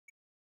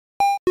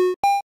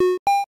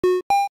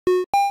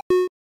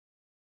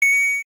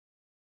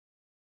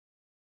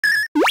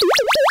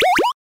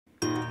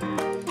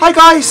Hi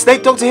guys,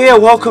 SnakeDoctor here.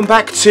 Welcome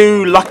back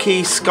to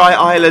Lucky Sky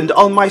Island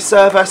on my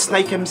server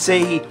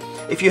SnakeMC.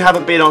 If you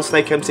haven't been on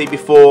SnakeMC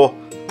before,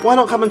 why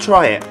not come and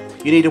try it?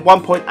 You need a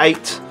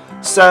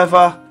 1.8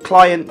 server,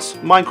 client,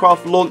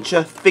 Minecraft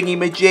launcher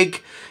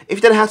thingy-majig. If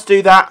you don't know how to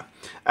do that,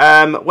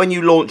 when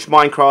you launch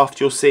Minecraft,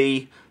 you'll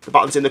see the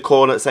buttons in the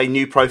corner that say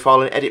New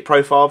Profile and Edit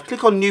Profile.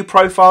 Click on New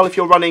Profile if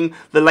you're running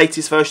the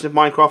latest version of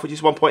Minecraft, which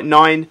is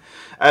 1.9.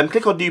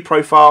 Click on New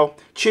Profile,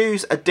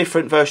 choose a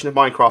different version of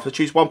Minecraft, so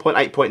choose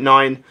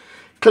 1.8.9,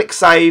 click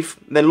Save,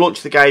 then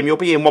launch the game. You'll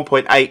be in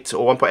 1.8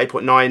 or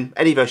 1.8.9,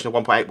 any version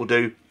of 1.8 will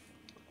do,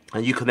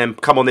 and you can then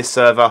come on this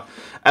server.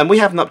 And we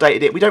haven't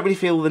updated it. We don't really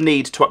feel the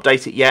need to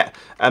update it yet.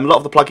 A lot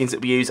of the plugins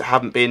that we use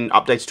haven't been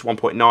updated to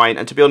 1.9,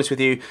 and to be honest with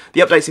you,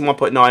 the updates in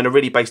 1.9 are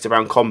really based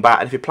around combat,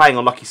 and if you're playing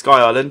on Lucky Sky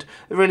Island,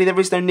 really there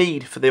is no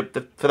need for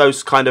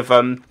those kind of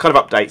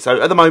updates. So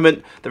at the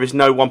moment, there is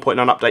no 1.9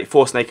 update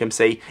for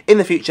SnakeMC. In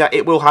the future,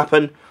 it will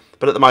happen,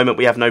 but at the moment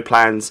we have no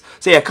plans.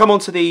 So yeah, come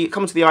onto the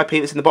IP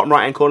that's in the bottom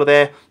right hand corner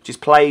there, which is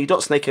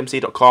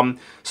play.snakemc.com.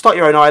 Start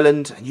your own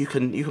island, and you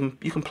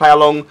can play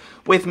along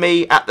with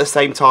me at the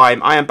same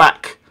time. I am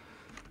back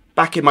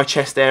in my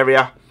chest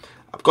area.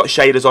 I've got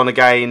shaders on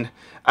again.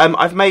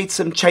 I've made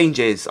some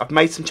changes. I've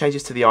made some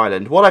changes to the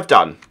island. What I've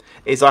done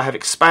is I have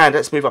expanded.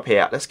 Let's move up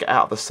here. Let's get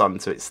out of the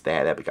sun so it's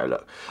there. There we go.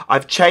 Look,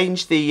 I've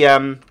changed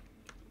the.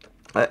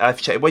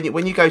 When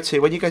you go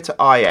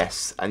to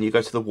IS and you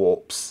go to the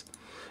warps,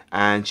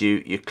 and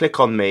you click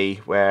on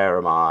me. Where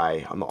am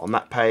I? I'm not on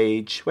that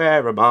page.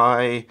 Where am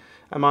I?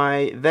 Am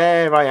I?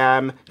 There I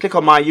am. Click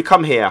on my. You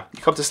come here.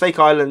 You come to Snake's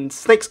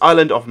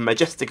Island of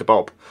Majestic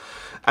Bob.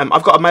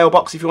 I've got a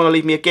mailbox if you want to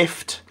leave me a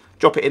gift.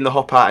 Drop it in the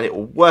hopper and it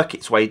will work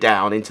its way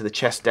down into the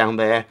chest down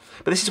there.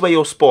 But this is where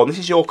you'll spawn. This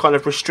is your kind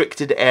of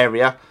restricted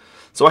area.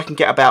 So I can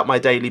get about my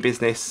daily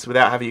business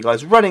without having you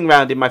guys running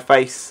around in my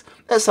face.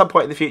 At some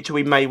point in the future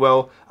we may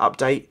well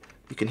update.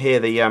 You can hear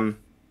the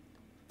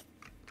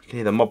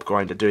mob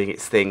grinder doing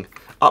its thing.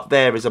 Up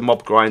there is a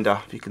mob grinder.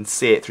 You can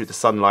see it through the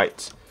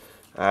sunlight.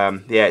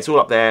 Yeah, it's all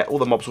up there. All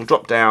the mobs will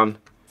drop down.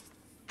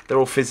 They're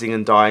all fizzing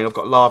and dying. I've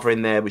got lava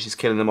in there, which is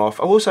killing them off.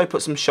 I've also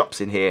put some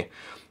shops in here.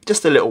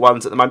 Just the little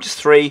ones at the moment,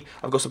 just 3.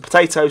 I've got some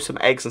potatoes, some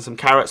eggs, and some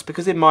carrots,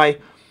 because in my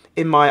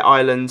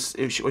islands,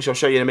 which I'll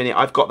show you in a minute,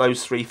 I've got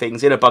those 3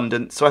 things in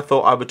abundance, so I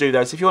thought I would do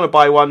those. If you want to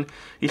buy one,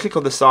 you click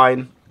on the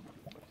sign,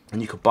 and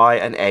you could buy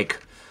an egg,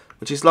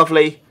 which is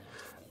lovely.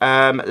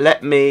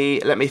 Let me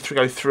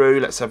go through.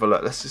 Let's have a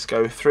look. Let's just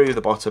go through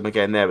the bottom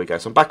again. There we go.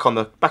 So I'm back on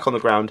the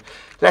ground.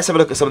 Let's have a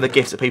look at some of the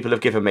gifts that people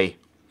have given me.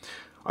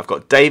 I've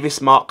got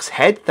Davis Mark's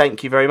head.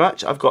 Thank you very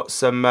much. I've got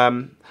some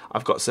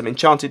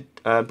enchanted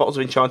bottles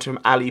of enchanted from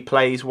Ali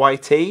Plays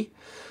YT.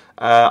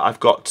 I've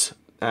got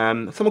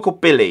someone called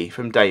Billy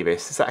from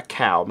Davis. Is that a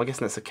cow? I'm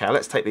guessing that's a cow.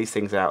 Let's take these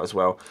things out as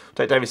well.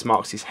 Take Davis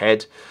Mark's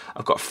head.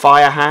 I've got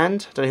Fire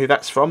Hand. I don't know who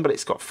that's from, but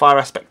it's got Fire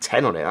Aspect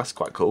 10 on it. That's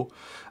quite cool.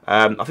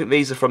 I think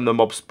these are from the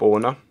mob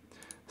spawner.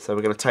 So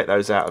we're going to take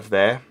those out of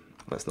there.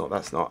 That's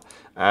not.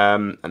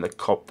 And the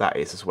cob that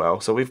is as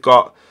well. So we've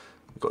got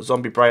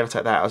Zombie Brain, I'll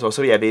take that as well.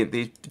 So yeah,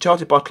 the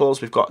enchanted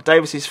bottles, we've got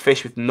Davis's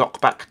fish with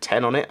knockback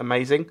 10 on it,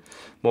 amazing.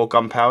 More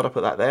gunpowder,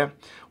 put that there.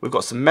 We've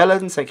got some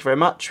melons, thank you very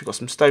much. We've got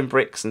some stone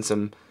bricks and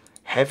some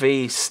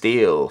heavy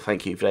steel,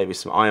 thank you Davis,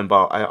 some iron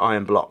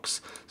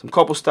blocks. Some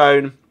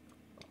cobblestone,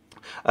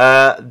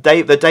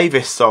 the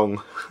Davis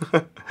song,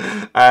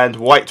 and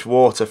white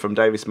water from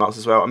Davis Marks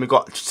as well. And we've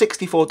got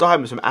 64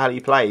 diamonds from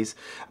Ali Plays.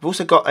 I've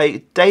also got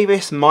a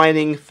Davis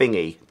mining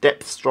thingy,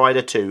 Depth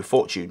Strider 2,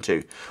 Fortune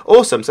 2.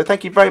 Awesome, so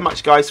thank you very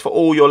much guys for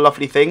all your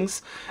lovely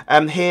things.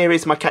 Here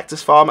is my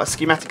cactus farm, a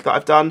schematic that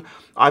I've done.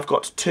 I've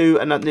got 2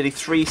 and nearly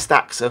 3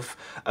 stacks of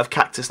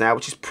cactus now,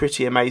 which is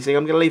pretty amazing.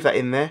 I'm going to leave that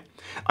in there.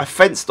 I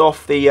fenced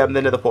off the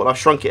nether portal. I've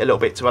shrunk it a little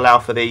bit to allow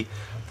for the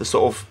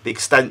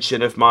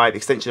extension of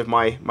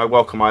my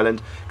welcome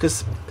island,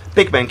 because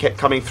big men kept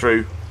coming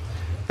through.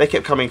 They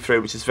kept coming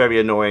through, which is very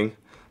annoying.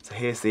 So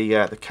here's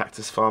the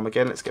cactus farm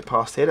again. Let's get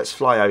past here. Let's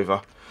fly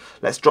over.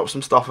 Let's drop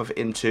some stuff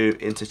into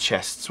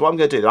chests. What I'm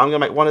going to do, I'm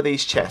going to make one of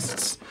these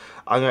chests.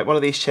 I'm going to make one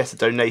of these chests a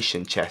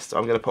donation chest.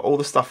 I'm going to put all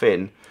the stuff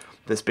in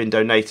that's been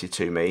donated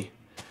to me.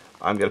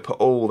 I'm going to put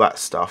all that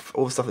stuff,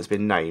 all the stuff that's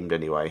been named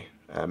anyway.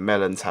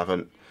 Melons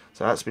haven't.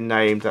 So that's been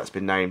named. That's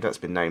been named. That's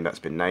been named. That's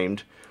been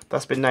named.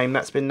 That's been named.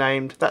 That's been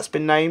named. That's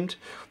been named.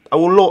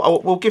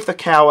 We'll give the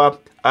cow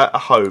a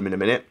home in a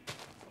minute.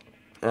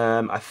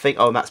 I think.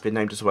 Oh, and that's been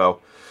named as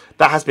well.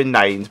 That has been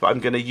named, but I'm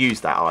going to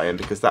use that iron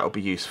because that will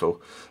be useful.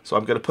 So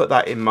I'm going to put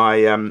that in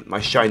my my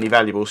shiny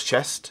valuables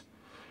chest.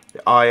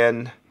 The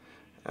iron.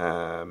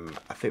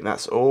 I think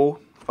that's all.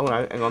 Oh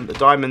no, hang on. The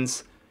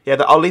diamonds. Yeah,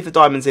 I'll leave the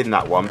diamonds in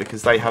that one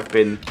because they have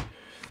been.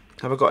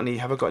 Have I got any?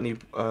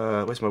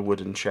 Where's my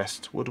wooden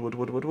chest? Wood.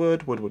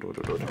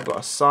 I've got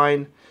a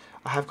sign.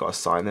 I have got a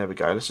sign. There we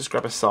go. Let's just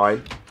grab a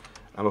sign,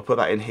 and we'll put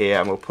that in here,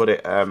 and we'll put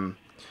it.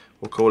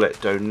 We'll call it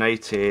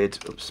donated.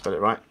 Oops, spell it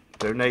right.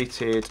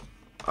 Donated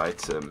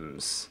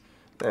items.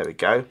 There we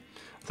go.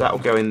 So that will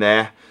go in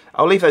there.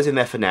 I'll leave those in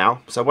there for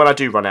now. So when I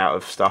do run out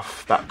of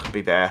stuff, that could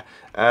be there.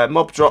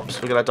 Mob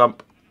drops. We're going to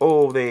dump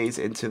all these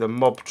into the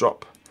mob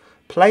drop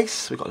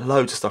place. We've got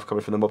loads of stuff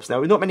coming from the mobs now.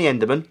 We've not many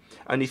Endermen,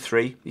 only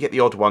 3. You get the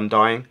odd one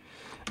dying.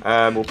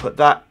 We'll put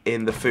that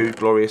in the food,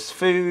 glorious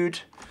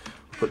food.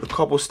 Put the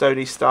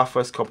cobblestoney stuff.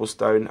 Where's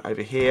cobblestone?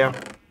 Over here.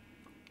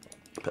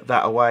 Put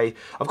that away.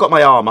 I've got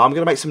my armour. I'm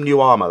going to make some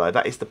new armour though.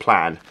 That is the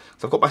plan.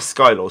 So I've got my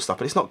Skylord stuff,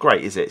 but it's not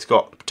great, is it? It's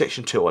got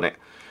protection 2 on it.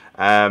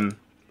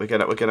 We're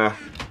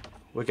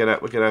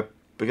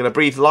gonna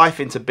breathe life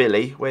into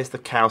Billy. Where's the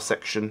cow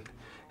section?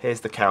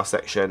 Here's the cow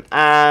section.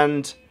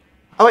 And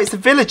oh, it's the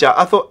villager.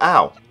 I thought,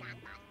 ow.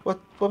 What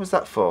was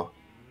that for?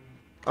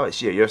 Oh,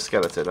 it's you. You're a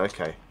skeleton.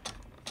 Okay.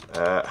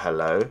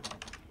 Hello.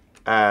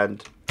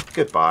 And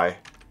goodbye.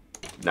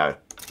 No,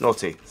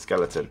 naughty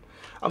skeleton.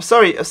 I'm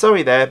sorry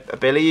there,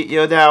 Billy.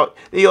 You're the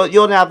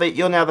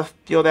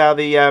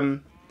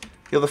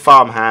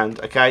farmhand.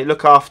 Okay,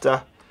 look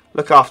after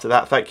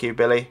that. Thank you,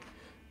 Billy.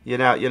 You're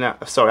now.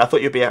 Sorry, I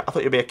thought you'd be a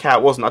cow.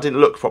 It wasn't. I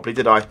didn't look properly,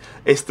 did I?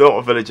 It's not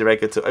a villager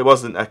egg. It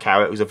wasn't a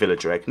cow. It was a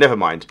villager egg. Never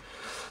mind.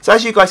 So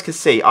as you guys can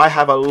see, I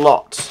have a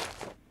lot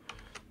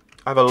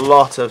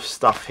of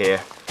stuff here.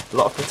 A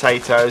lot of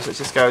potatoes. Let's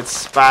just go and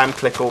spam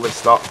click all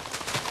this lot.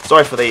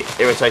 Sorry for the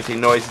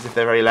irritating noises if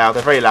they're very loud.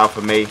 They're very loud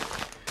for me.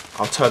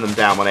 I'll turn them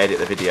down when I edit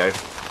the video.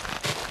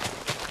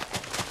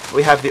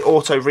 We have the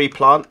auto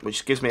replant,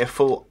 which gives me a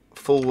full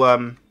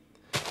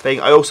thing.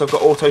 I also have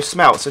got auto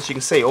smelt, so as you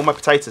can see, all my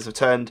potatoes have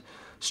turned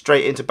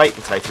straight into baked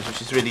potatoes,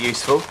 which is really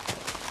useful.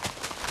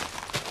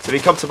 So if you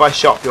come to my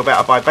shop, you'll be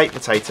able to buy baked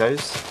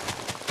potatoes.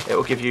 It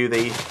will give you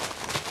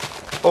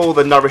all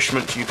the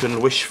nourishment you can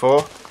wish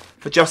for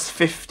just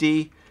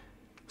 50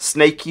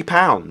 snaky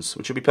pounds,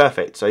 which would be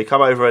perfect. So you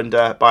come over and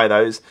buy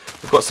those.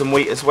 We've got some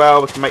wheat as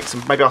well. We can make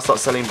some. Maybe I'll start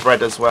selling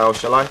bread as well,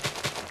 shall I?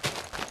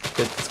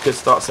 Could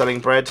start selling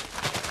bread.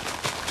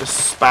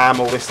 Just spam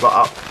all this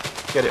lot up.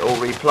 Get it all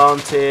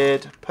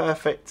replanted.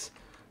 Perfect.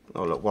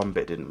 Oh look, 1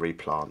 bit didn't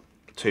replant.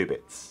 2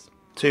 bits.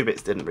 2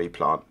 bits didn't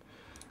replant.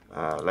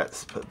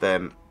 Let's put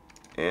them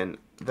in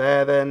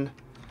there then.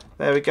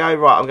 There we go.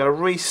 Right, I'm going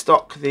to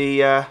restock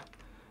the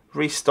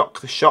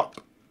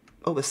shop.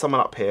 Oh, there's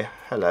someone up here.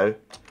 Hello.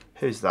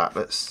 Who's that?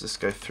 Let's just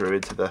go through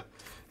into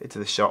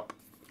the shop.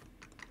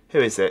 Who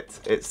is it?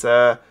 It's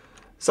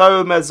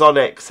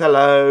Zomazonics.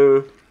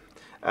 Hello.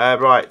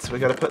 Right, we're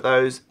going to put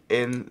those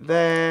in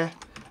there,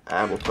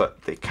 and we'll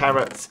put the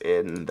carrots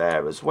in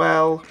there as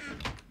well.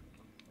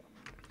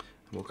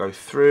 We'll go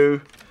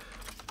through.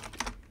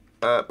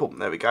 Boom,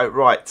 there we go.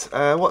 Right.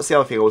 What's the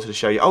other thing I wanted to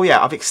show you? Oh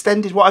yeah, I've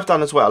extended what I've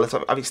done as well.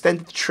 I've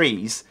extended the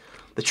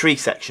tree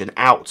section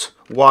out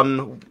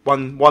one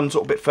sort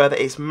of bit further.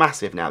 It's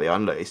massive now, the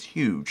island. Look, it's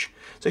huge.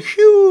 It's a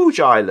huge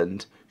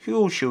island.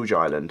 Huge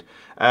island.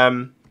 I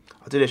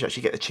do need to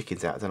actually get the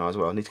chickens out, don't I, as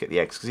well? I need to get the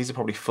eggs, because these are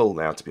probably full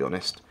now, to be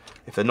honest.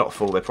 If they're not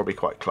full, they're probably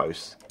quite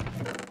close.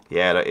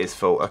 Yeah, that is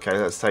full. Okay,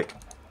 let's take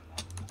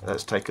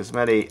as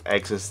many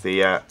eggs as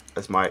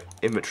my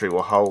inventory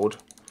will hold.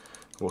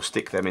 We'll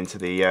stick them into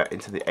the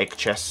egg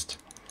chest,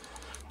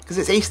 because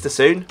it's Easter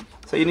soon.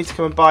 So you need to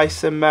come and buy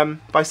some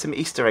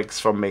Easter eggs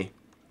from me.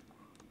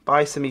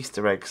 Buy some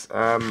Easter eggs.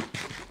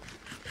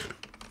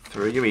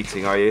 You're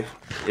eating, are you?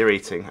 You're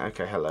eating.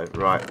 Okay, hello.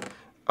 Right.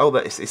 Oh,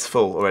 it's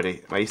full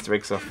already. My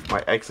eggs are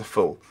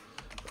full.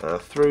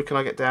 Through. Can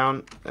I get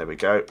down? There we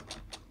go.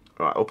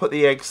 Right. We'll put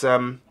the eggs.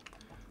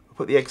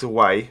 Put the eggs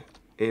away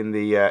in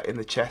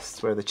the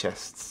chests. Where are the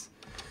chests?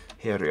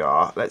 Here we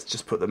are. Let's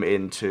just put them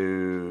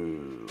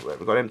into. Have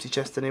we got an empty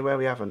chest anywhere?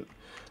 We haven't.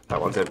 That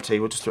one's empty.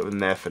 We'll just put them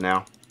there for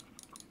now.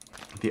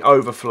 The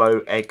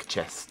overflow egg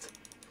chest.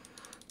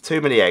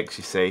 Too many eggs,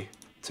 you see.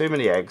 Too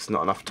many eggs,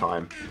 not enough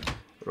time.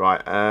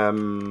 Right,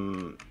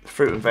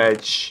 fruit and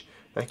veg.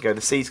 They can go.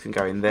 The seeds can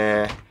go in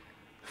there.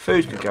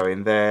 Food can go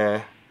in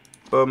there.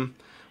 Boom.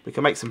 We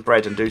can make some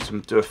bread and do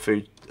a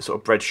food sort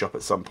of bread shop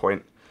at some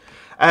point.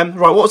 Right,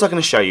 what was I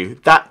going to show you?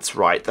 That's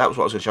right. That was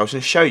what I was going to show. I was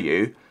going to show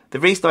you the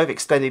reason I've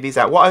extended these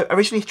out. What I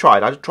originally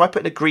tried, I tried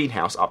putting a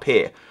greenhouse up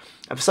here,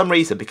 and for some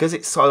reason, because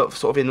it's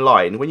sort of in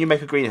line, when you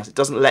make a greenhouse, it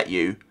doesn't let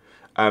you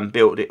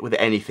build it with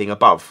anything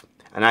above.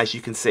 And as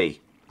you can see,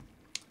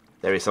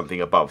 there is something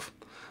above.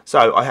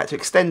 So I had to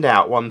extend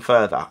out one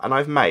further, and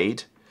I've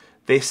made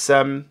this.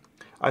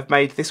 I've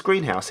made this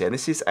greenhouse here, and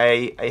this is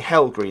a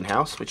hell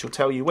greenhouse, which will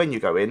tell you when you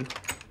go in.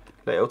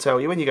 It'll tell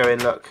you when you go in.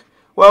 Look,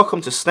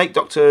 welcome to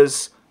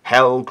SnakeDoctor's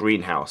hell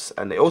greenhouse,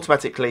 and it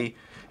automatically,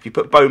 if you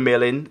put bone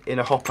meal in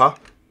a hopper.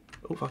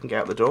 Oh, if I can get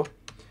out the door.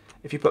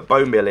 If you put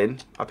bone meal in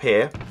up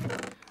here,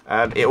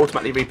 it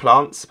automatically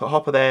replants. Put a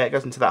hopper there. It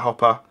goes into that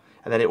hopper,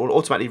 and then it will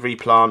automatically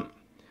replant.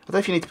 I don't know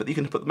if you need to put. You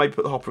can maybe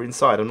put the hopper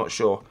inside. I'm not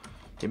sure.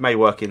 It may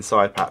work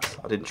inside, perhaps.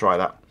 I didn't try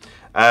that.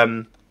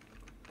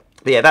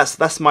 But yeah, this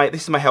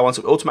is my hell one.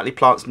 So it automatically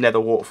plants nether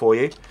wart for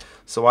you.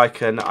 So I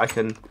can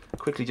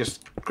quickly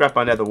just grab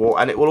my nether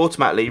wart, and it will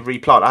automatically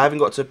replant. I haven't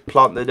got to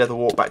plant the nether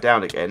wart back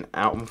down again.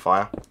 Out on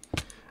fire.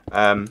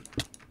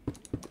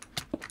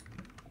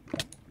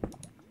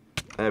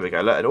 There we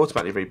go. Look, it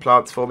automatically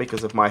replants for me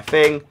because of my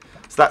thing.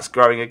 So that's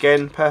growing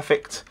again.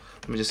 Perfect.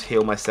 Let me just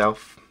heal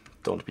myself.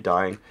 Don't want to be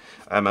dying.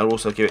 I'll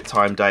also give it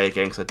time day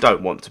again, because I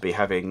don't want to be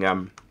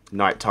having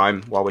night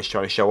time while we're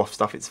trying to show off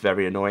stuff. It's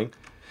very annoying.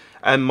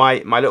 And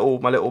my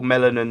little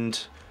melon and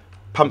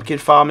pumpkin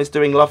farm is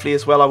doing lovely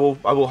as well.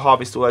 I will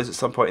harvest all those at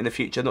some point in the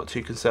future. Not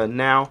too concerned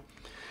now.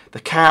 The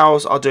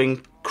cows are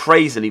doing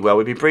crazily well.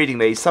 We've been breeding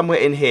these. Somewhere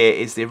in here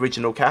is the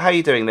original cow. How are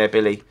you doing there,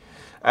 Billy?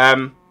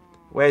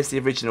 Where's the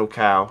original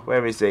cow?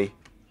 Where is he?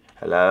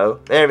 Hello.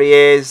 There he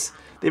is.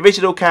 The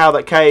original cow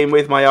that came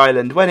with my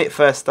island when it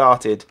first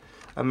started.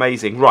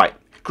 Amazing. Right.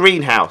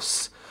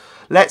 Greenhouse.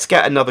 Let's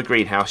get another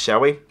greenhouse, shall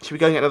we? Should we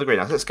go and get another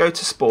greenhouse? Let's go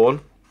to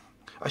spawn.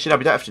 Actually, no,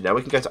 we don't have to now.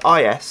 We can go to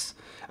IS.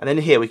 And then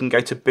here we can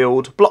go to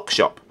build block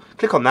shop.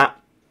 Click on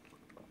that.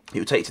 It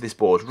will take you to this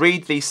board.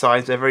 Read these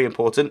signs. They're very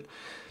important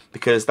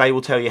because they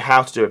will tell you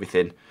how to do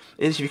everything.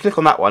 If you click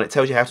on that one, it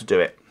tells you how to do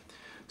it.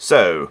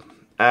 So,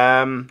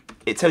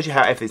 it tells you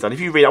how everything's done. If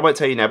you read, I won't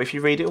tell you now, but if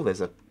you read it, oh,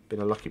 there's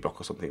been a lucky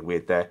block or something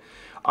weird there.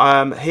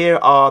 Here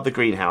are the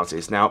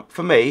greenhouses. Now,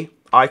 for me,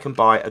 I can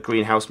buy a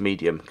greenhouse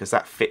medium because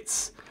that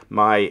fits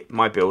my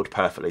build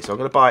perfectly. So I'm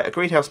going to buy a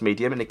greenhouse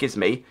medium, and it gives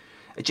me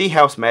a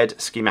G-House Med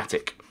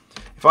schematic.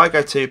 If I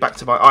go back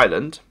to my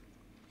island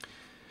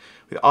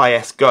with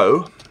IS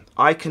Go,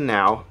 I can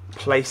now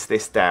place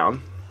this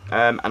down,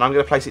 and I'm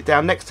going to place it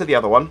down next to the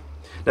other one.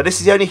 Now this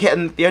is the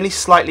only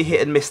slightly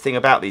hit and miss thing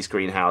about these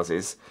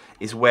greenhouses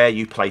is where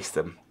you place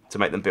them to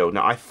make them build.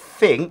 Now I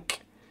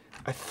think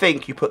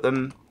you put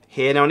them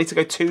here. Now I need to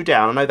go 2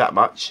 down. I know that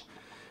much.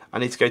 I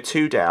need to go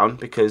 2 down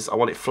because I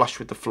want it flush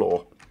with the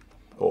floor,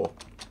 or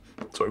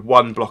sorry,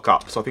 1 block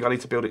up. So I think I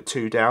need to build it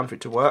 2 down for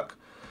it to work.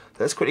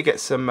 So let's quickly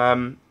get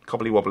some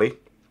cobbly wobbly.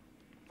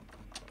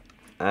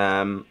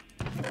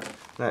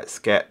 Let's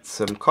get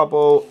some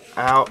cobble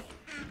out.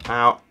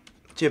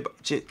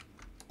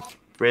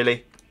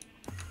 Really?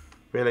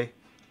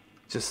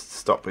 Just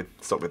stop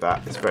with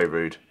that. It's very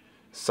rude.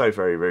 So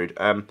very rude.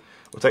 We'll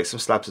take some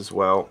slabs as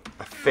well.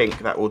 I think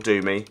that will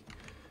do me.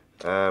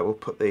 We'll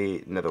put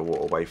the nether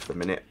wart away for the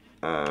minute.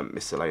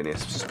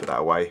 Miscellaneous. Just put that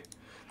away.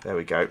 There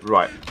we go.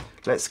 Right.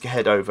 Let's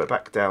head over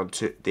back down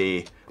to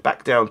the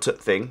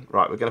thing.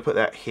 Right. We're going to put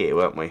that here,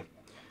 weren't we?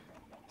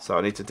 So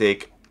I need to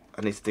dig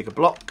a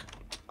block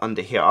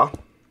under here,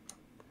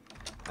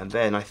 and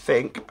then I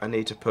think I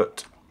need to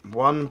put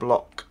 1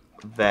 block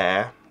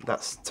there.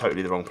 That's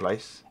totally the wrong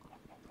place.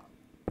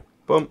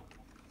 Boom.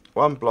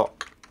 1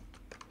 block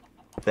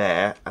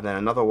there, and then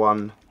another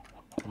one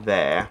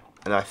there,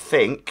 and I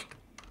think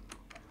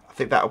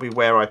that'll be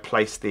where I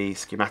place the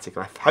schematic.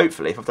 And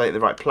hopefully, if I've done it in the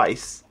right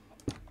place,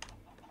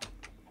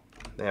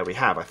 there we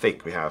have. I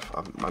think we have.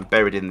 I'm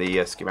buried in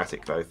the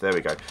schematic though. There we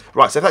go.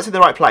 Right. So if that's in the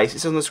right place,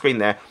 it's on the screen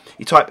there.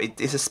 You type.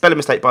 It's a spelling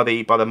mistake by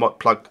the mod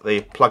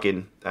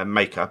plugin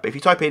maker. But if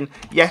you type in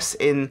yes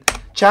in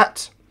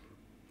chat,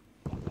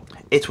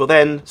 it will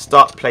then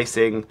start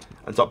placing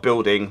and start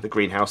building the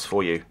greenhouse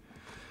for you.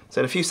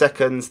 So in a few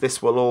seconds,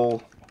 this will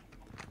all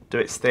do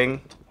its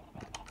thing.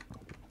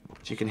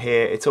 As you can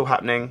hear, it's all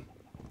happening.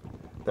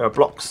 There are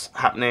blocks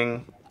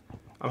happening.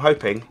 I'm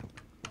hoping.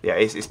 Yeah,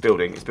 it's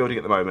building. It's building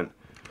at the moment.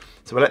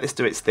 So we'll let this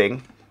do its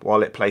thing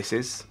while it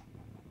places.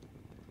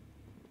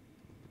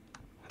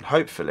 And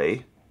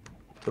hopefully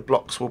the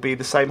blocks will be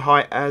the same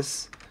height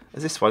as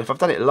this one. If I've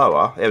done it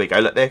lower, there we go.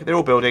 Look, they're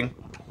all building.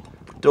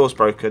 Door's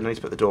broken. I need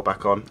to put the door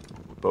back on.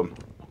 Boom.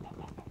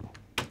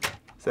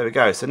 So there we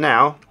go. So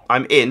now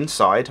I'm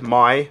inside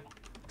my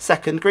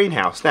second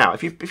greenhouse. Now,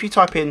 if you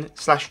type in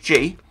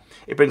 /G,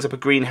 it brings up a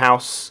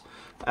greenhouse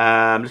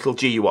little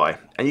GUI,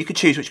 and you can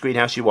choose which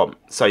greenhouse you want.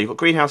 So you've got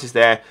greenhouses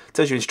there.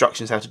 Tells you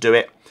instructions how to do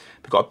it.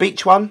 We've got a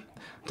beach one.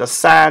 It does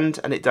sand,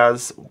 and it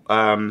does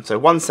so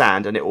 1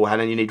 sand, and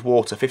then you need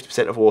water,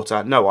 50% of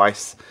water, no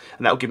ice,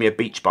 and that will give me a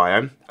beach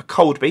biome. A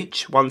cold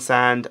beach, 1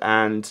 sand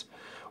and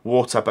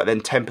water, but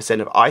then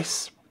 10% of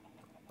ice.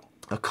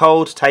 A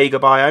cold taiga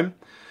biome,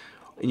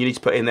 and you need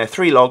to put in there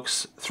 3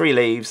 logs, 3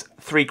 leaves,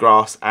 3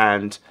 grass,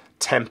 and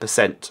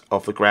 10%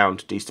 of the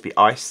ground needs to be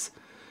ice.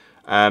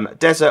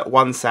 Desert,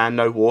 1 sand,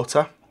 no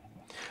water.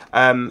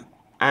 And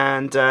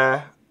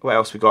what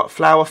else we got?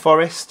 Flower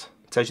forest.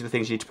 Tells you the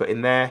things you need to put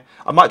in there.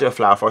 I might do a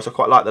flower forest. I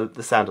quite like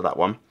the sound of that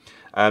one.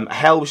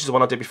 Hell, which is the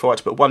one I did before. I had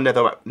to put 1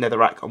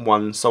 netherrack and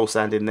 1 soul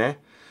sand in there.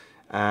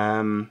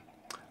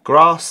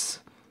 Grass,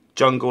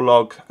 jungle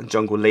log, and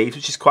jungle leaves,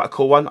 which is quite a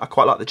cool one. I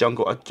quite like the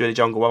jungle. Doing a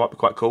jungle one might be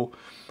quite cool.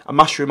 A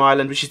mushroom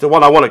island, which is the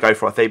one I want to go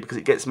for, I think, because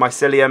it gets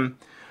mycelium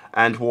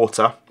and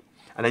water.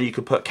 And then you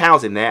can put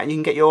cows in there, and you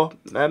can get your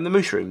the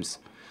mushrooms.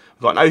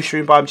 We've got an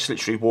ocean biome, just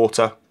literally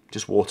water,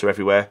 just water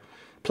everywhere.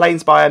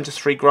 Plains biome,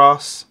 just 3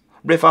 grass.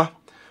 River,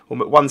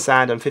 1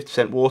 sand and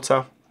 50%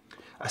 water.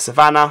 A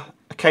savanna,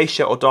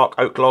 acacia or dark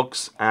oak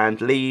logs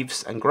and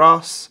leaves and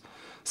grass.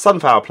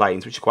 Sunflower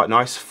plains, which are quite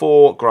nice,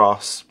 4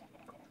 grass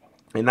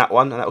in that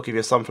one, and that will give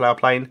you a sunflower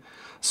plain.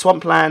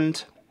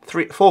 Swampland,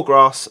 4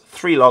 grass,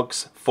 3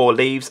 logs, 4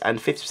 leaves and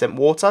 50%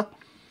 water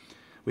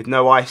with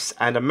no ice.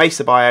 And a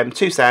mesa biome,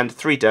 2 sand,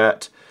 3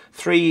 dirt,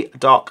 3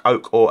 dark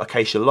oak or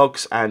acacia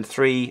logs, and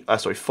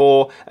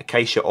 4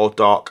 acacia or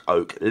dark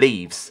oak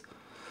leaves.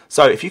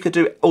 So if you could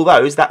do all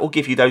those, that will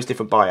give you those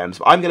different biomes.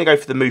 But I'm going to go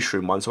for the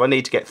mushroom one, so I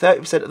need to get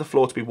 30% of the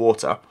floor to be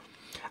water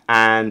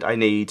and I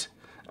need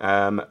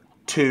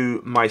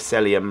 2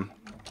 mycelium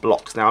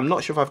blocks. Now I'm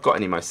not sure if I've got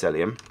any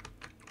mycelium.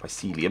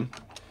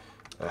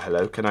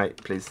 Hello, can I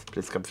please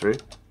come through?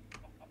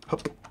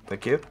 Hop,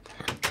 thank you.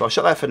 So I'll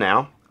shut that for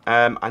now.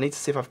 I need to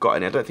see if I've got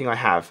any. I don't think I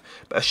have,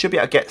 but I should be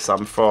able to get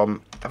some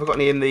from. Have I got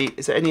any in the?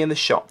 Is there any in the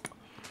shop?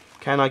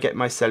 Can I get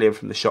mycelium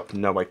from the shop?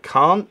 No, I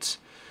can't.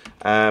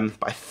 But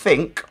I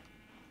think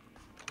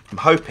I'm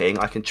hoping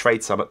I can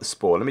trade some at the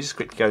spawn. Let me just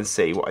quickly go and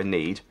see what I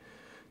need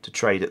to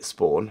trade at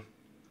spawn.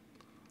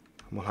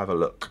 And we'll have a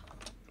look.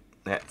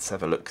 Let's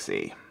have a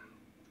look-see.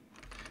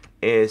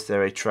 Is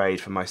there a trade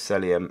for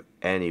mycelium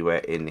anywhere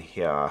in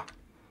here?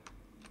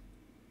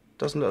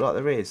 Doesn't look like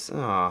there is.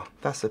 Ah,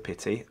 that's a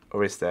pity.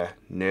 Or is there?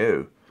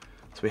 No.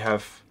 So we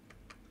have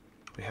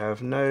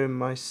no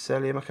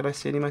mycelium. Can I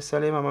see any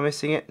mycelium? Am I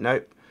missing it?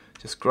 Nope.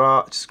 Just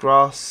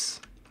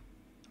grass.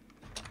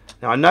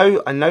 Now I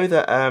know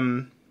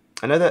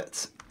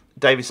that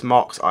Davis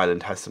Marks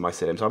Island has some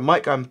mycelium, so I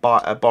might go and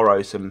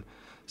borrow some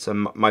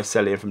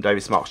mycelium from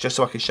Davis Marks just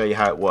so I can show you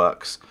how it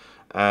works.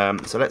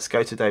 So let's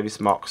go to Davis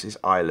Marks'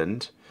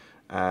 island.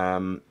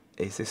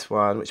 Is this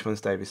one? Which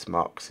one's Davis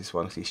Marks? This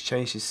one. He's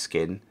changed his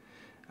skin,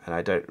 and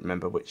I don't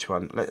remember which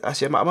one.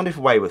 Actually, I wonder if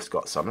Weymouth's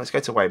got some. Let's go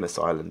to Weymouth's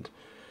island.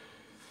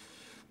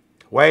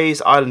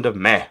 Way's Island of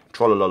Meh.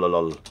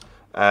 Trollolololol.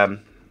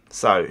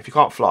 So if you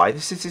can't fly,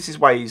 this is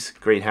Way's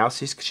greenhouse.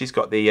 She's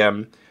got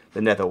the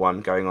nether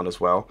one going on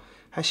as well.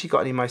 Has she got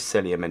any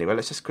mycelium anywhere?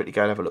 Let's just quickly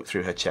go and have a look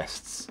through her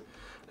chests.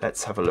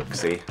 Let's have a look.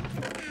 See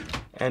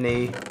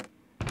any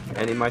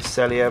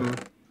mycelium?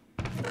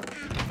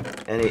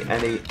 Any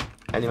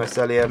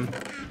mycelium?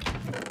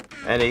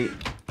 Any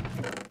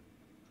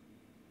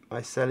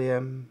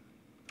mycelium?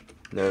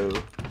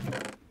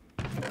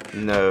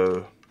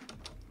 No.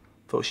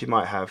 Thought she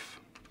might have.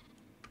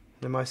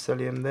 No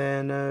mycelium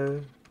there.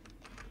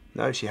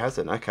 No, she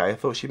hasn't. Okay, I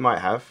thought she might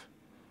have.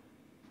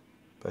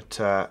 But,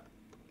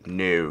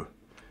 no.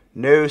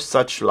 No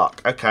such luck.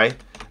 Okay,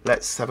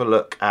 let's have a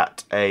look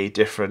at a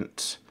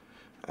different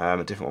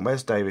one.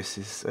 Where's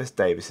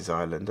Davis's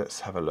island?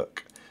 Let's have a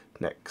look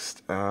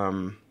next.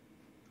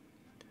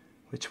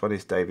 Which one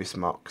is Davis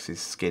Marks'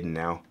 skin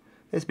now?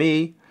 There's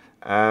me.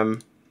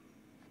 Lots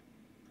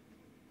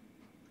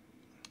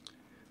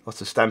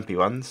of stampy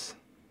ones.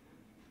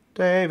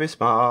 Davis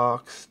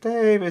Marks.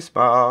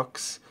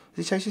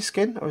 Has he changed his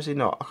skin or has he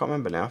not? I can't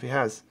remember now if he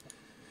has.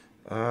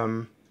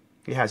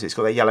 He has. It's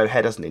got a yellow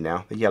head, hasn't he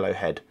now? The yellow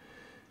head.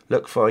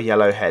 Look for a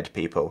yellow head,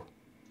 people.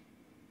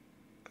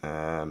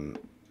 No.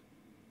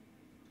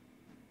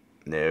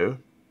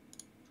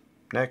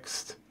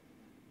 Next.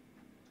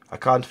 I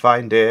can't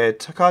find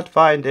it.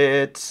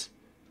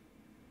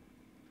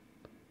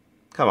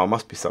 Come on,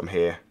 must be some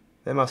here.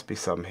 There must be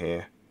some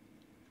here.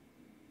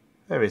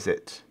 Where is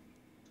it?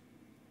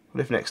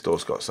 What if next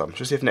door's got some?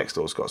 Just see if next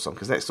door's got some,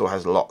 because next door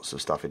has lots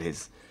of stuff in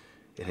his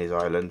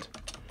island.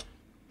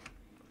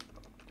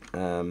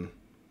 Oh,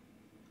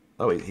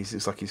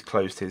 looks like he's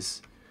closed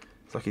his.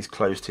 It's like he's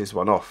closed his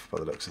one off by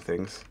the looks of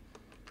things.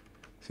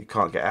 So you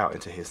can't get out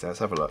into his. Let's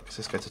have a look. Let's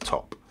just go to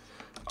top.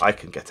 I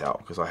can get out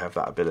because I have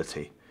that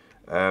ability.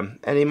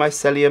 Any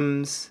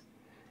myceliums?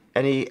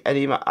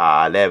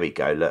 There we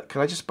go. Look,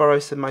 can I just borrow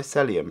some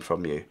mycelium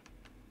from you?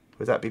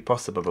 Would that be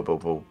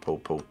possible,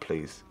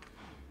 please?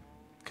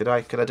 Could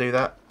I do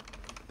that?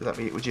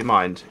 Would you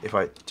mind if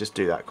I just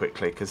do that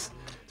quickly? Because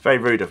it's very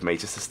rude of me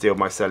just to steal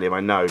mycelium. I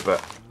know,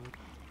 but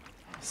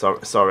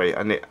sorry.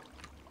 I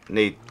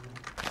need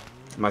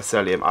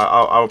mycelium.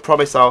 I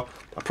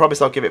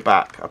promise I'll give it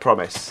back. I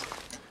promise.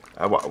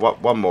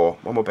 One more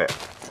bit.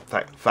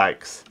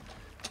 Thanks.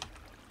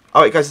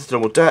 Oh, it goes into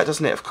normal dirt,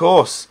 doesn't it? Of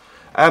course.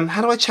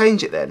 How do I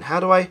change it then?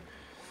 Do I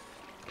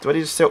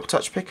need a silk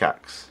touch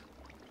pickaxe?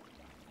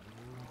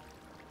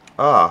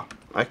 Ah,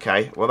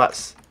 okay. Well,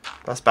 that's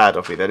bad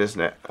of me then,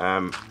 isn't it?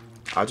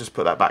 I'll just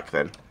put that back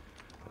then.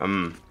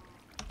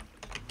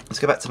 Let's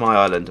go back to my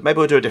island. Maybe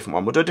we'll do a different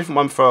one. We'll do a different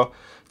one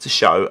to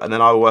show, and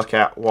then I'll work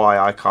out why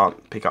I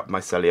can't pick up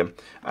mycelium.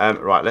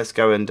 Right, let's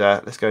go and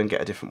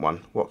get a different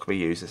one. What can we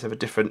use? Let's have a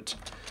different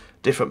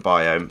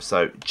biome.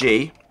 So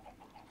G.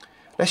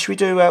 Should we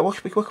do what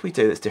can we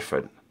do that's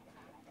different?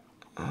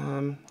 2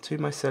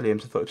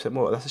 myceliums. I thought 30%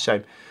 more. That's a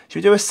shame. Should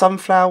we do a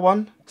sunflower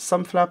one?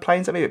 Sunflower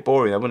plains. That'd be a bit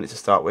boring, though, wouldn't it, to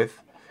start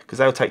with? Because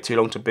they'll take too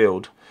long to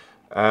build.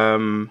 What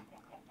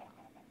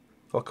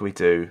can we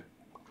do?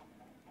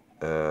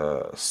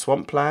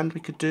 Swampland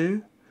we could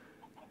do.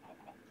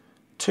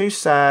 2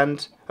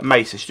 sand, a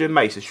mesa. Should do a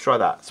mesa. Should try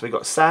that. So we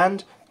got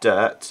sand,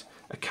 dirt,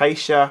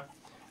 acacia,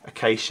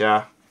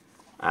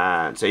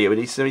 and so yeah, we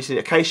need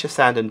acacia,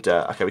 sand, and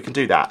dirt. Okay, we can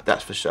do that.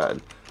 That's for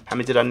certain. How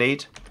many did I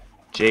need?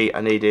 G,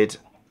 I needed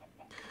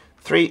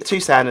 2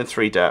 sand and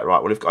 3 dirt.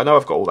 Right. Well, I know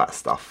I've got all that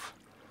stuff.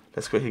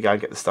 Let's quickly go and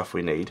get the stuff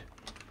we need.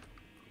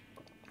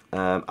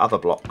 Other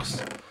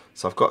blocks.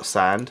 So I've got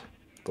sand,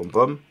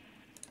 boom,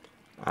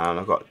 and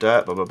I've got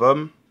dirt,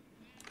 boom.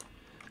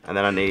 And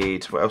then I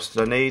need, what else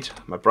did I need?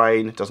 My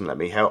brain doesn't let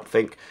me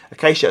think.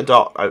 Acacia and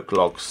dark oak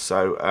logs.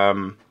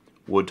 So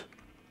wood.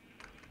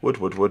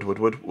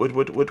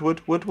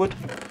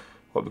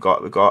 What we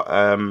got? We've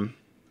got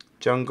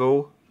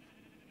jungle.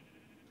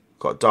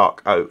 Got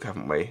dark oak,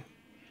 haven't we?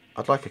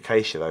 I'd like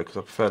acacia though, because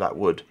I prefer that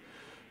wood.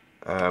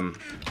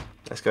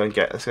 Let's go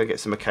get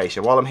some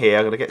acacia. While I'm here,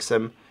 I'm gonna get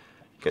some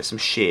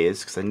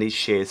shears, because I need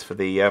shears for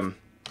the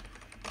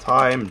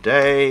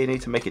day. I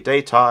need to make it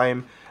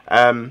daytime.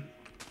 I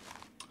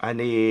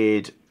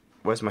need,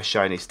 where's my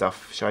shiny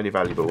stuff? Shiny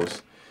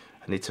valuables.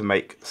 I need to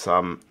make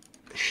some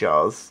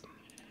shards.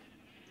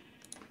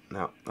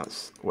 Now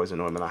that's always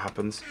annoying when that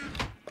happens.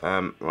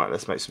 Right,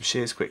 let's make some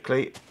shears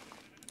quickly.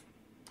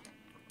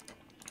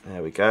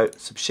 There we go.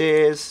 Some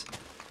shears.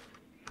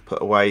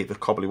 Put away the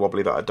cobbly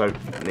wobbly that I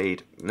don't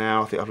need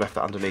now. I think I've left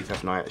that underneath,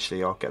 haven't I?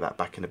 Actually, I'll get that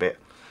back in a bit.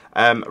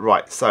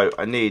 Right, so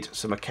I need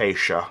some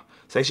acacia.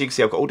 So as you can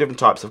see, I've got all different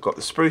types. I've got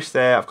the spruce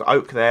there. I've got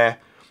oak there.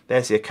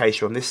 There's the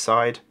acacia on this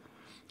side.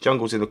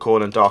 Jungle's in the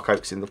corner and dark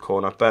oak's in the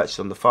corner. Birch is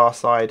on the far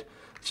side.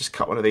 Let's just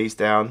cut one of these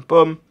down.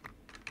 Boom.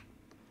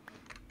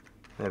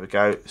 There we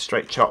go.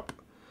 Straight chop.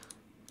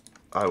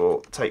 I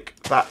will take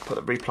that,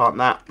 replant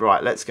that.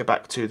 Right, let's go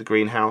back to the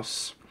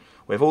greenhouse.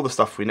 We have all the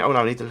stuff we know. Oh no,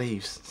 I need the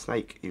leaves.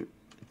 Snake, you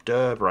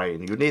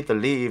brain. You need the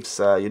leaves,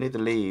 sir. You need the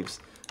leaves.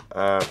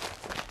 Have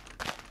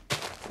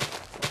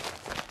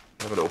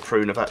a little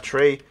prune of that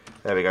tree.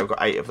 There we go. We've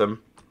got 8 of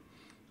them.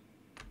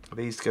 Are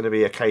these going to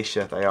be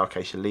acacia? They are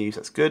acacia leaves.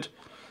 That's good.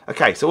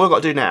 Okay, so what we've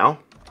got to do now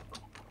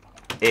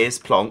is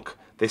plonk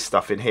this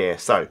stuff in here.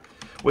 So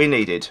we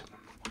needed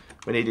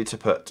to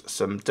put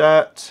some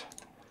dirt,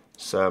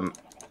 some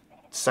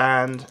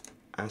sand,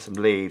 and some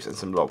leaves and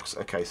some logs.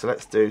 Okay, so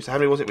let's do. So how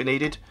many was it we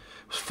needed? It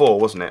was 4,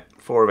 wasn't it?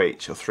 4 of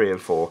each, or 3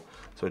 and 4.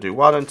 So we'll do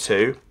 1 and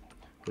 2.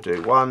 We'll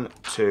do 1,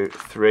 2,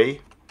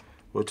 3.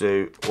 We'll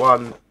do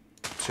 1,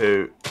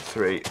 2,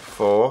 3,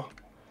 4.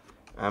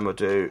 And we'll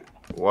do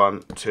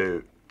 1,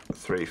 2,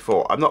 3,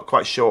 4. I'm not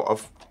quite sure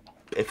of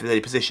if there's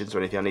any positions or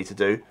anything I need to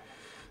do.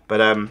 But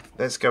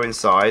let's go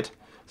inside.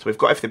 So we've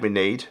got everything we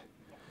need.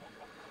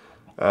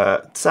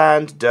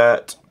 Sand,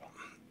 dirt,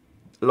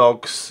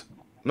 logs,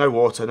 no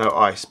water, no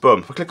ice.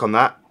 Boom. If I click on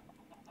that,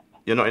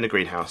 you're not in a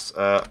greenhouse.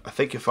 I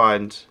think you'll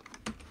find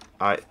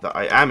that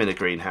I am in a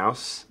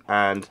greenhouse.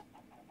 And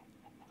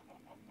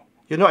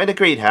you're not in a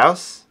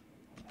greenhouse?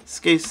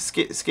 Excuse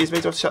me, do I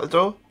have to shut the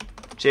door?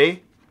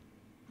 Gee.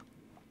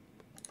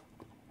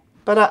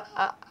 But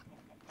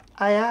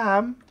I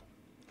am.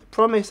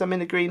 Promise I'm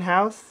in a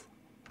greenhouse.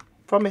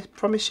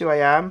 Promise you I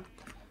am.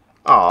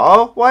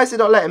 Oh, why is it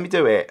not letting me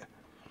do it?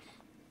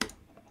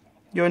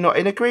 You're not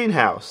in a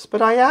greenhouse.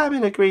 But I am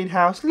in a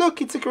greenhouse.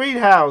 Look, it's a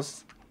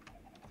greenhouse.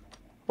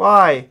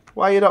 Why?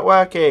 Why are you not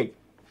working?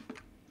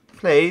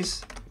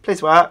 Please.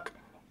 Please work.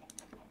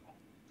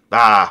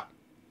 Ah,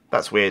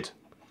 that's weird.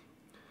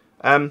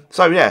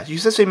 So yeah, you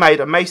successfully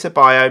made a Mesa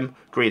biome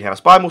greenhouse.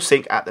 Biome will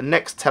sync at the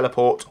next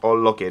teleport or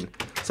login.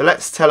 So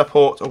let's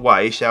teleport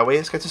away, shall we?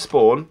 Let's go to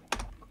spawn.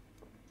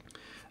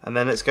 And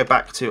then let's go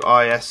back to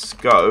IS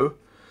Go.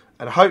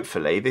 And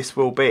hopefully this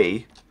will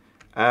be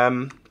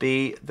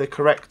the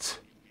correct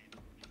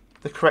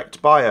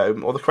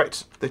biome, or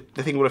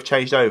the thing will have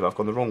changed over. I've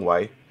gone the wrong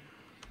way.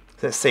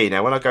 So let's see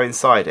now. When I go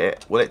inside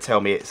it, will it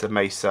tell me it's a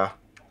Mesa?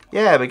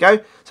 Yeah, there we go.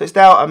 So it's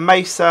now a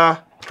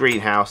Mesa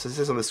greenhouse. This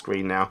is on the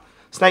screen now.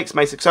 Snake's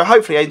Mesa. So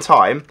hopefully in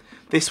time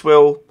this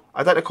will.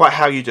 I don't know quite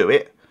how you do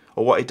it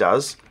or what it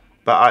does,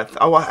 but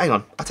hang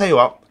on. I tell you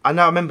what. I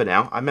remember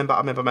now. I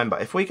remember.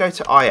 If we go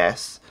to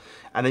IS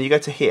and then you go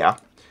to here,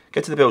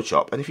 go to the build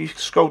shop, and if you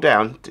scroll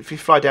down, if you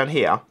fly down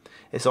here,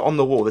 it's on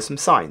the wall. There's some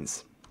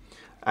signs,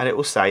 and it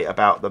will say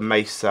about the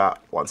Mesa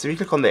one. So if you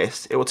click on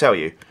this, it will tell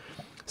you.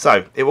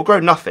 So it will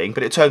grow nothing,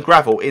 but it turn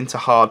gravel into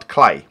hard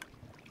clay.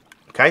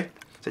 Okay,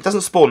 so it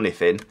doesn't spawn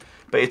anything,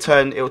 but it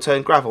will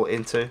turn gravel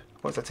into.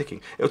 What's that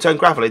ticking? It will turn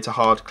gravel into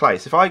hard clay.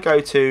 So if I go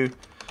to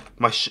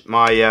back to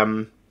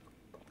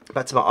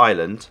my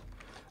island,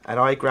 and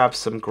I grab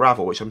some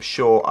gravel, which I'm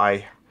sure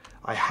I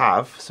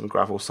have some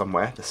gravel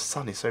somewhere. The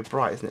sun is so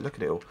bright, isn't it? Look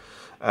at it all.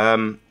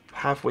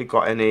 Have I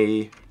got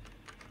any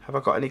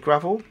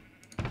gravel?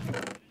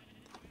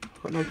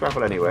 I've got no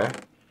gravel anywhere.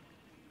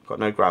 Got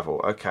no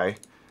gravel. Okay.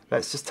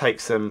 Let's just take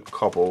some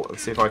cobble and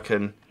see if I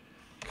can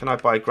I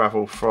buy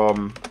gravel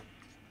from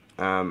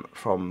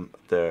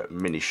the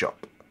mini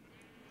shop?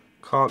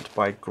 Can't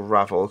buy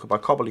gravel. You could buy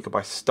cobble, you could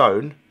buy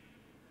stone.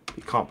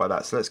 You can't buy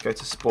that. So let's go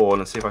to spawn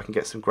and see if I can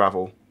get some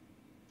gravel.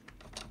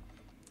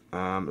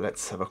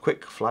 Let's have a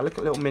quick fly. Look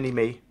at little mini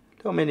me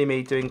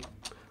doing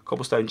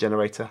cobblestone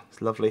generator.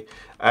 It's lovely.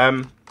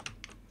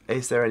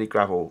 Is there any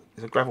gravel?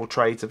 Is there gravel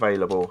trades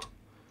available?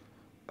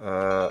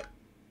 1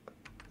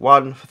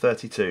 for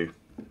 32.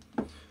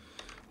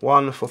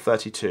 1 for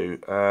 32.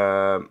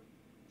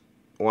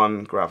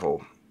 1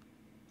 gravel.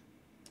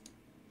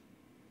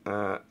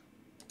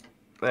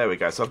 There we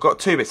go. So I've got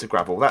 2 bits of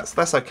gravel.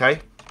 That's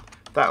okay.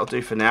 That'll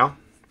do for now.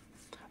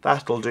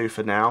 That'll do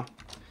for now.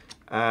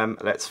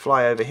 Let's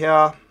fly over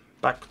here,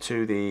 back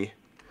to the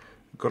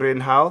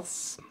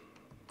greenhouse,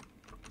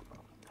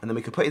 and then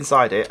we can put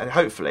inside it, and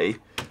hopefully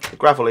the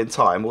gravel in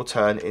time will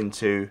turn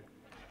into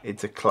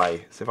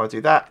clay. So if I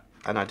do that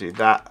and I do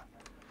that,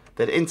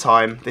 then in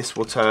time this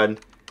will turn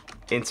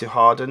into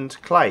hardened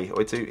clay,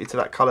 or into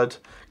that coloured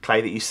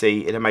clay that you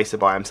see in a mesa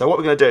biome. So what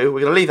we're going to do,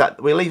 we're going to leave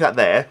that. We'll leave that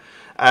there.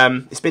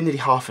 It's been nearly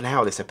half an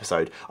hour this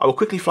episode. I will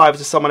quickly fly over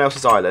to someone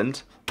else's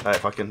island,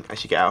 if I can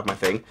actually get out of my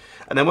thing.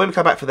 And then when we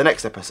come back for the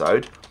next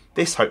episode,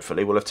 this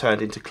hopefully will have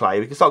turned into clay.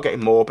 We can start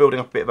getting more, building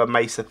up a bit of a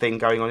mesa thing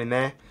going on in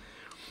there.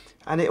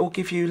 And it will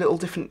give you little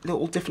different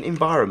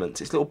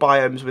environments. It's little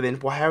biomes within.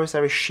 Well, how is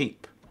there a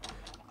sheep?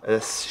 A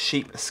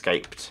sheep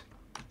escaped.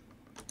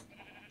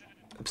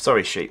 I'm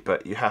sorry, sheep,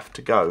 but you have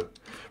to go.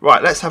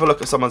 Right, let's have a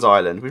look at someone's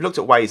island. We've looked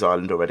at Way's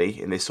island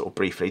already in this sort of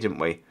briefly, didn't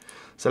we?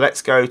 So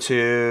let's go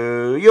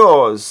to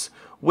yours,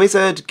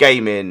 Wizard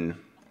Gaming.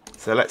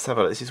 So let's have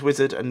a look. This is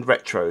Wizard and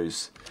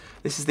Retros.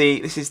 This is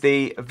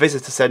the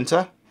visitor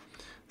centre.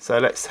 So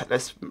let's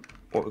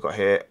what we've got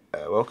here.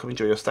 Welcome,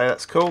 enjoy your stay.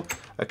 That's cool.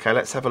 Okay,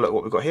 let's have a look at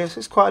what we've got here. So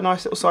it's quite a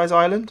nice little size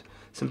island.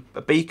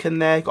 A beacon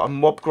there. Got a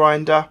mob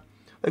grinder.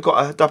 They've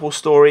got a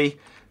double-story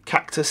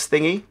cactus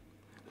thingy.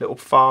 Little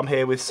farm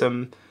here with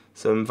some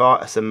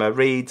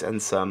reeds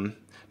and some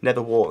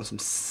nether wart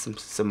and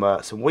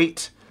some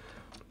wheat.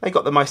 They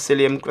got the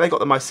mycelium. They got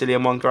the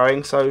mycelium one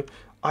growing. So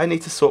I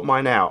need to sort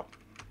mine out.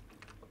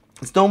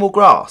 It's normal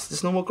grass.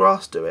 Does normal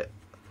grass do it?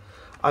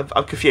 I'm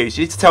confused.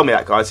 You need to tell me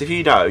that, guys. If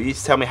you know, you need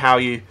to tell me how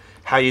you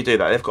do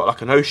that. They've got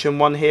like an ocean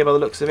one here by the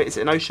looks of it. Is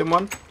it an ocean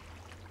one?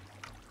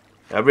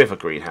 A river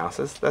greenhouse.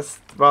 That's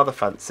rather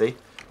fancy.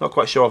 Not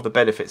quite sure of the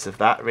benefits of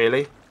that,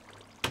 really.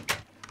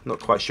 Not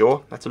quite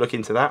sure. Have to look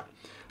into that.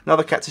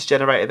 Another cactus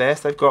generator there.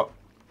 So they've got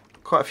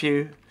quite a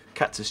few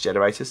cactus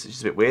generators, which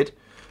is a bit weird.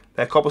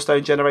 Their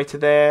cobblestone generator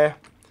there.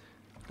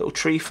 Little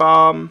tree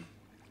farm.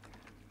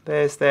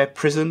 There's their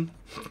prison.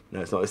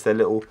 No, it's not. It's their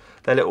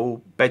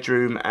little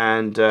bedroom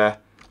and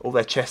all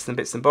their chests and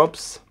bits and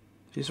bobs,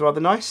 which is rather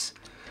nice.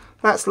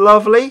 That's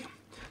lovely.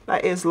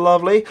 That is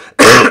lovely.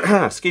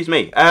 Excuse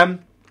me. Yeah,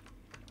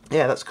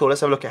 that's cool.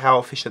 Let's have a look at how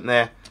efficient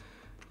their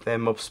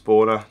mob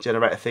spawner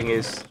generator thing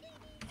is.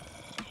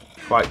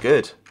 Quite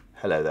good.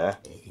 Hello there.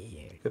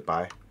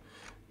 Goodbye.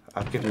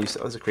 I've given you.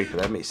 There's a creeper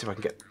there. Let me see if I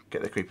can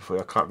get the creeper for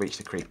you. I can't reach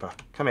the creeper.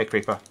 Come here,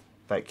 creeper.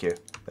 Thank you.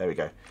 There we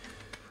go.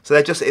 So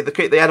they're just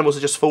the animals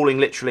are just falling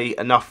literally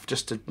enough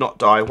just to not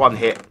die. One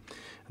hit,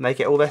 and they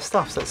get all their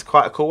stuff. So that's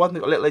quite a cool one.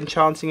 They've got a little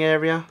enchanting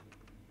area.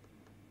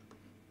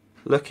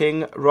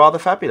 Looking rather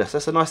fabulous.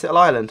 That's a nice little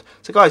island.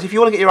 So guys, if you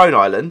want to get your own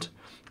island,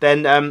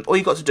 then all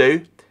you've got to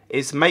do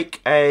is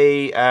make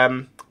a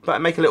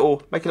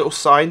little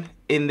sign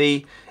in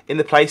the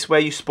place where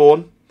you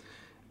spawn.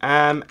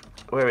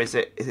 Where is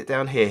it? Is it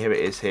down here? Here it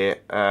is. Here.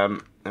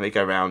 Let me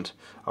go around.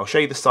 I'll show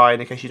you the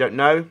sign in case you don't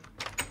know.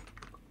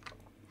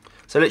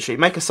 So literally,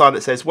 make a sign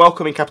that says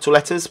 "Welcome" in capital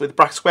letters with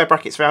square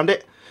brackets around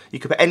it. You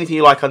can put anything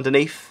you like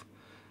underneath.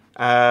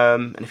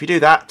 And if you do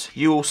that,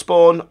 you will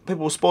spawn.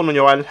 People will spawn on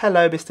your island.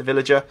 Hello, Mr.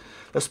 Villager.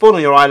 They'll spawn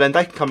on your island.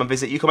 They can come and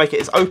visit. You can make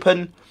it as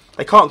open.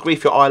 They can't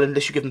grief your island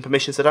unless you give them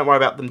permission. So don't worry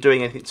about them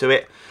doing anything to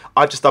it.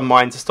 I've just done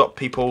mine to stop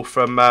people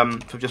from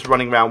just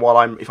running around while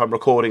if I'm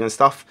recording and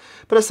stuff.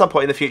 But at some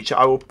point in the future,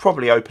 I will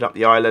probably open up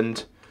the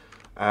island.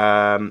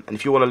 And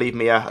if you want to leave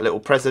me a little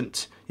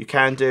present, you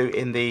can do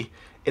in the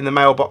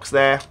mailbox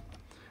there.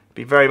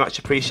 Be very much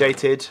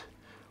appreciated.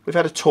 We've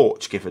had a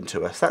torch given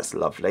to us. That's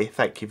lovely.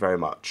 Thank you very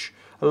much.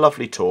 A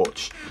lovely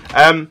torch.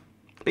 But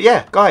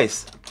yeah,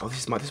 guys. Oh,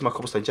 this is my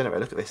cobblestone generator.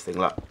 Look at this thing.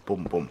 Look.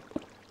 Boom, boom.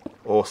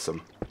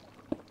 Awesome.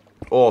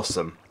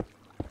 Awesome.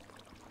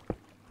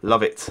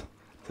 Love it.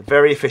 It's a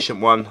very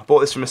efficient one. I bought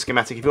this from a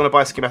schematic. If you want to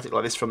buy a schematic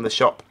like this from the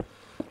shop,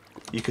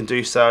 you can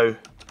do so.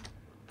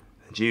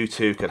 And you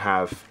too can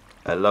have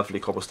a lovely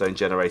cobblestone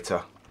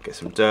generator. Get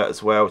some dirt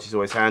as well, which is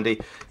always handy.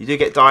 You do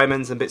get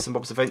diamonds and bits and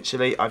bobs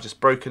eventually. I've just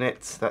broken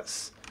it.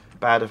 That's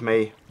bad of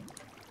me.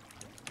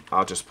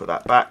 I'll just put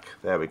that back.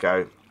 There we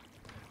go.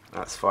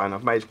 That's fine.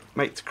 I've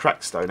made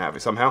cracked stone out of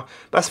it somehow.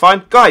 That's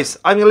fine. Guys,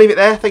 I'm going to leave it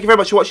there. Thank you very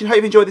much for watching. Hope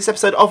you've enjoyed this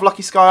episode of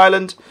Lucky Sky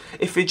Island.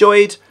 If you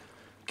enjoyed,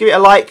 give it a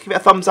like, give it a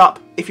thumbs up.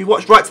 If you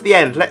watched right to the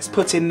end, let's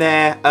put in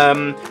there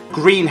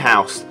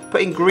greenhouse.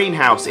 Put in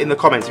greenhouse in the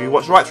comments if you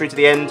watched right through to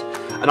the end.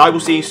 And I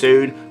will see you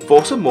soon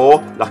for some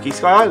more Lucky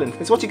Sky Island.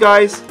 Thanks for watching,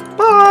 guys.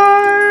 Bye!